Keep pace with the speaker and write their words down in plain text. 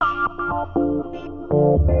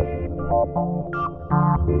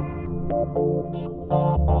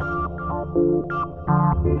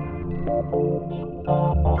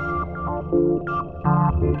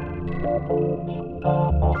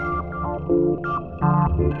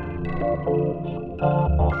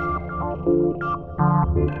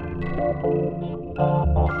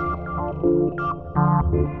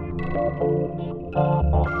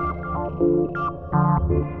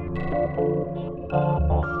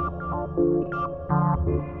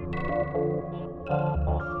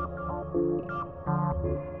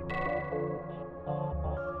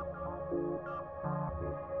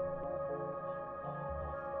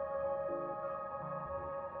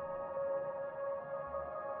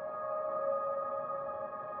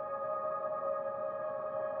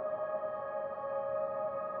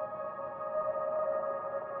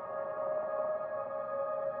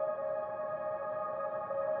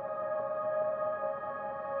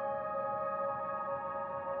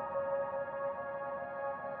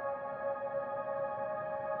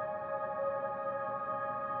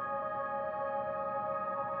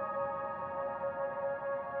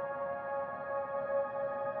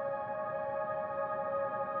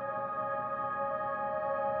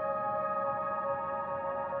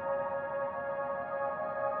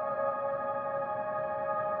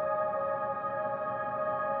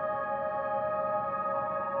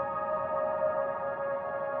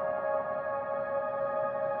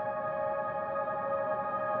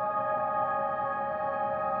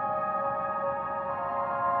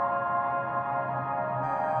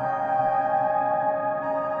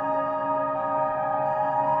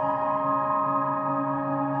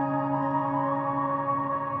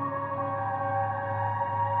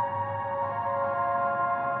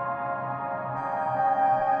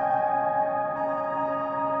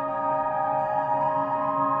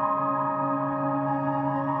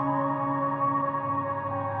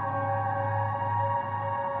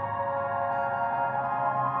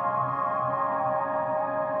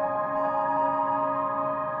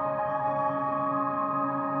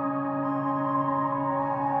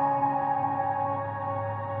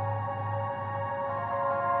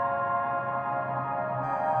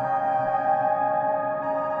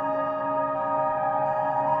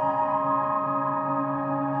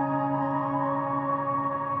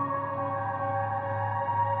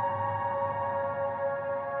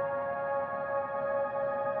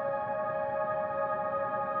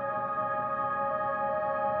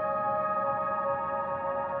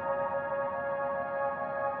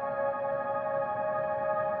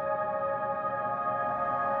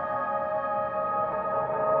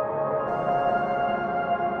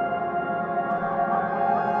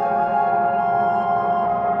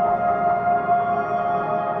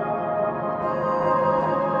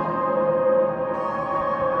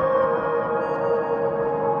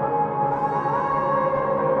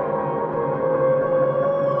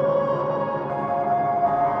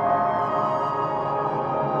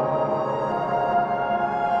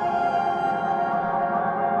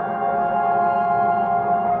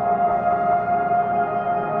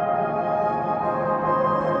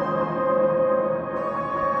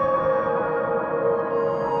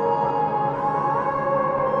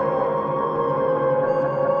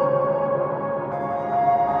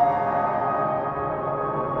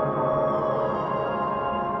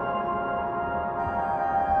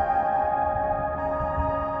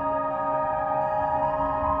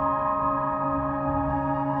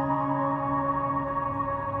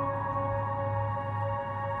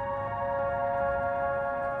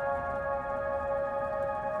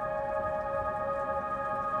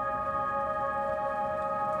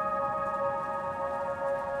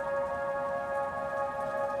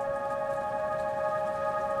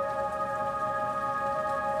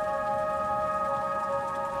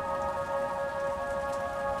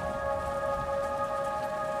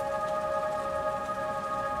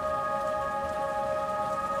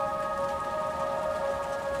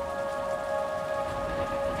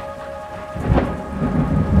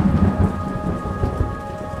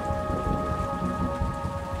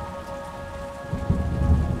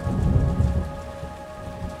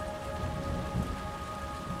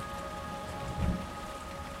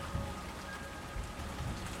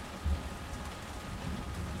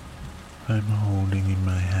I'm holding in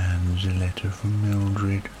my hands a letter from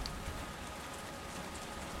Mildred.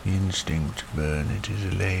 The instinct to burn it is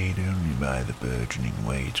allayed only by the burgeoning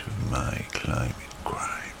weight of my climate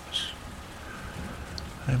crimes.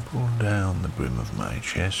 I pull down the brim of my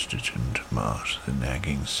Chesterton to mask the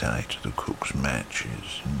nagging sight of the cook's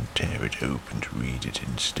matches and tear it open to read it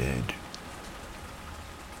instead.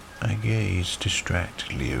 I gazed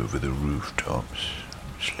distractedly over the rooftops,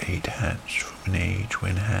 slate hats from an age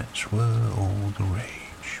when hats were all the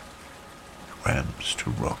rage, ramps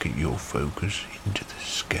to rocket your focus into the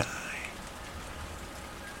sky.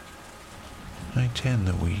 I tend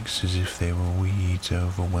the weeks as if they were weeds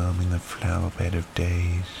overwhelming the flower bed of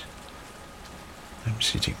days. I'm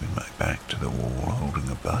sitting with my back to the wall,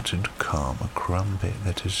 holding a buttered Karma crumpet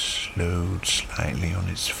that has slowed slightly on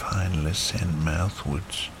its final ascent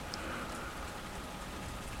mouthwards.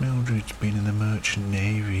 Mildred's been in the merchant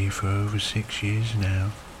navy for over 6 years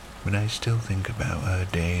now, but I still think about her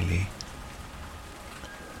daily.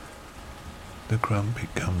 The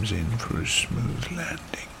crumpet comes in for a smooth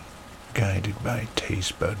landing, guided by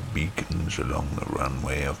Tastebud beacons along the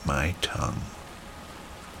runway of my tongue.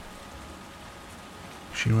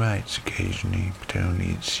 She writes occasionally, but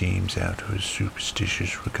only, it seems, out of a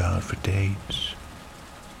superstitious regard for dates.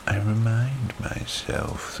 I remind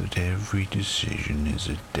myself that every decision is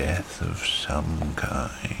a death of some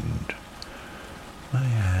kind. My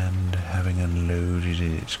hand, having unloaded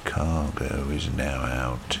its cargo, is now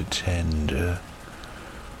out to tender.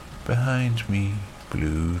 Behind me,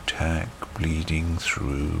 blue tack bleeding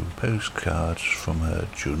through, postcards from her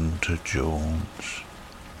junta jaunts.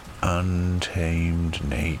 Untamed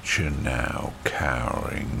nature now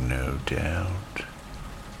cowering, no doubt.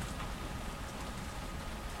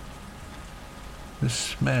 The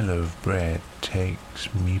smell of bread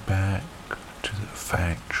takes me back to the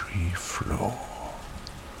factory floor,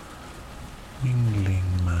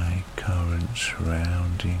 mingling my current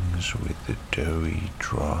surroundings with the doughy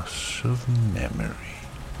dross of memory.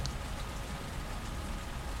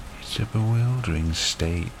 It's a bewildering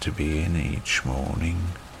state to be in each morning,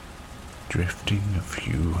 drifting a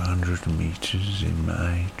few 100 meters in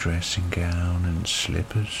my dressing gown and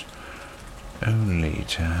slippers, only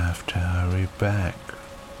to have to hurry back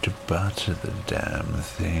to butter the damn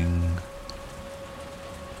thing.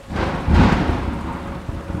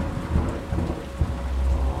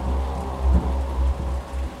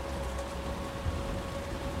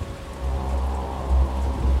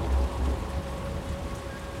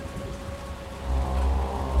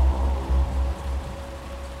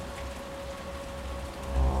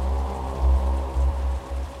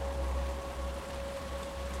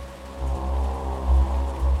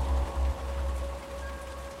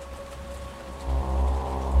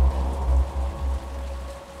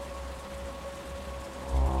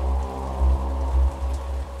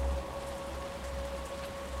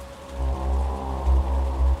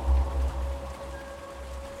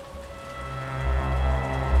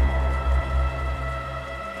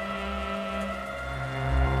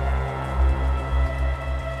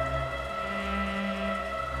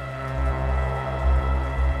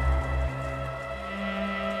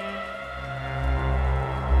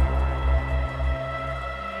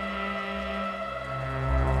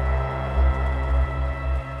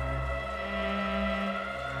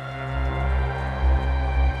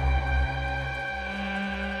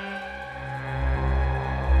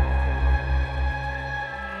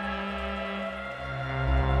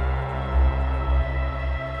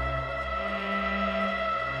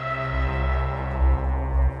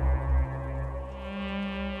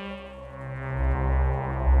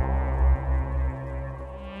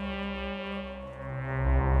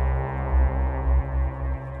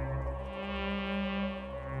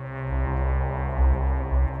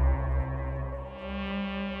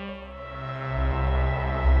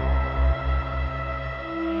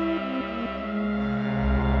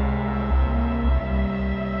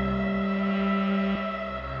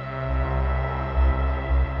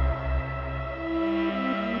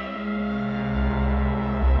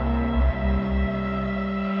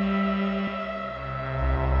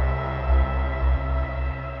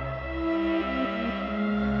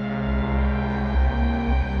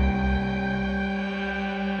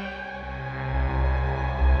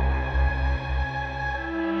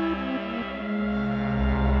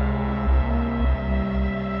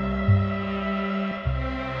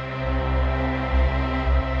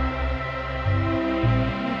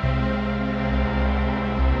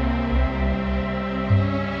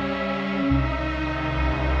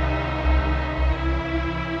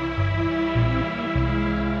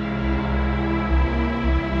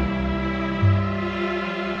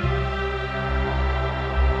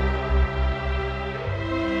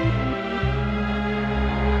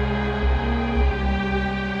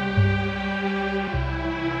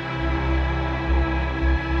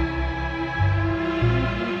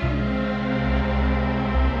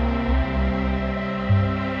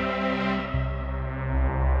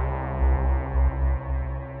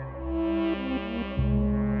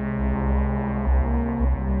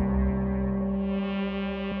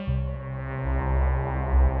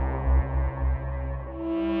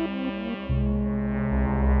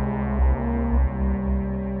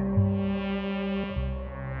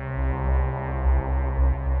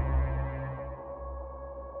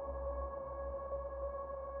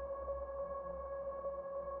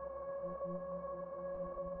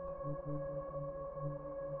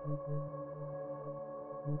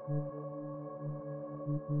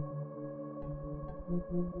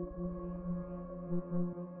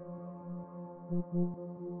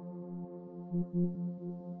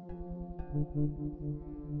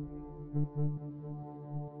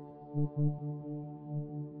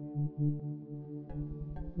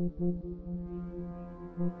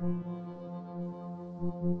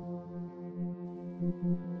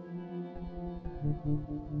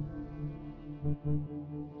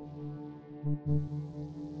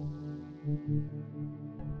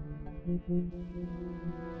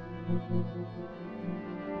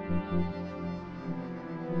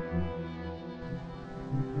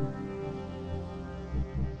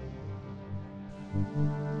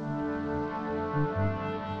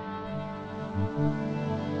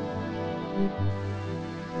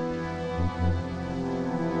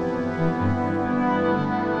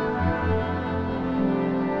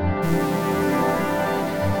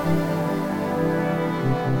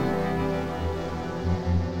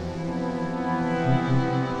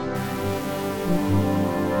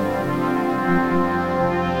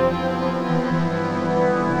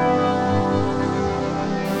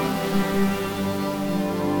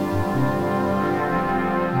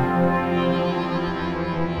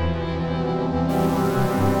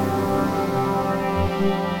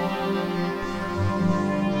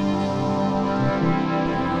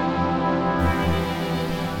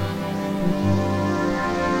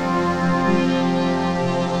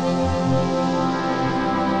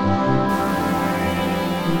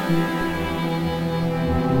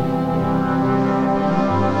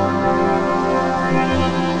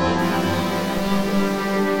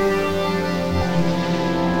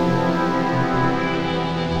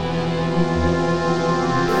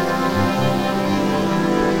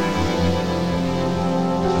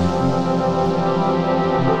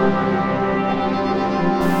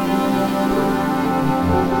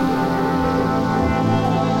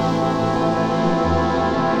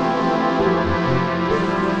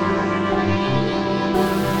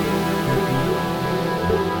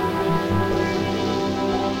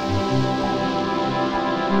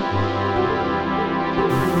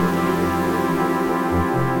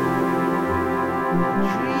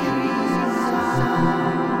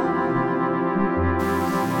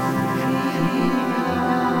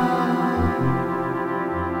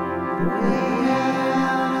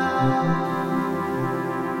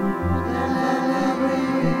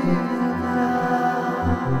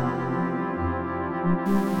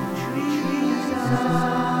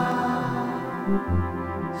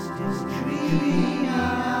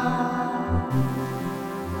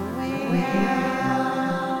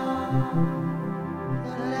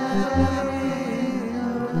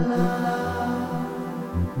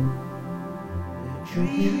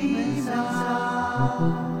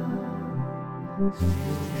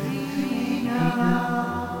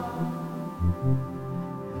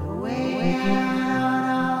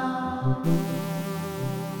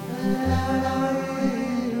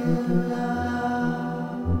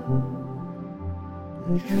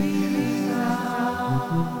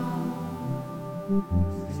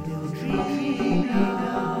 Still dreaming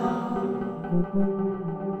of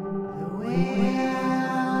the way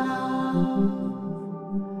out.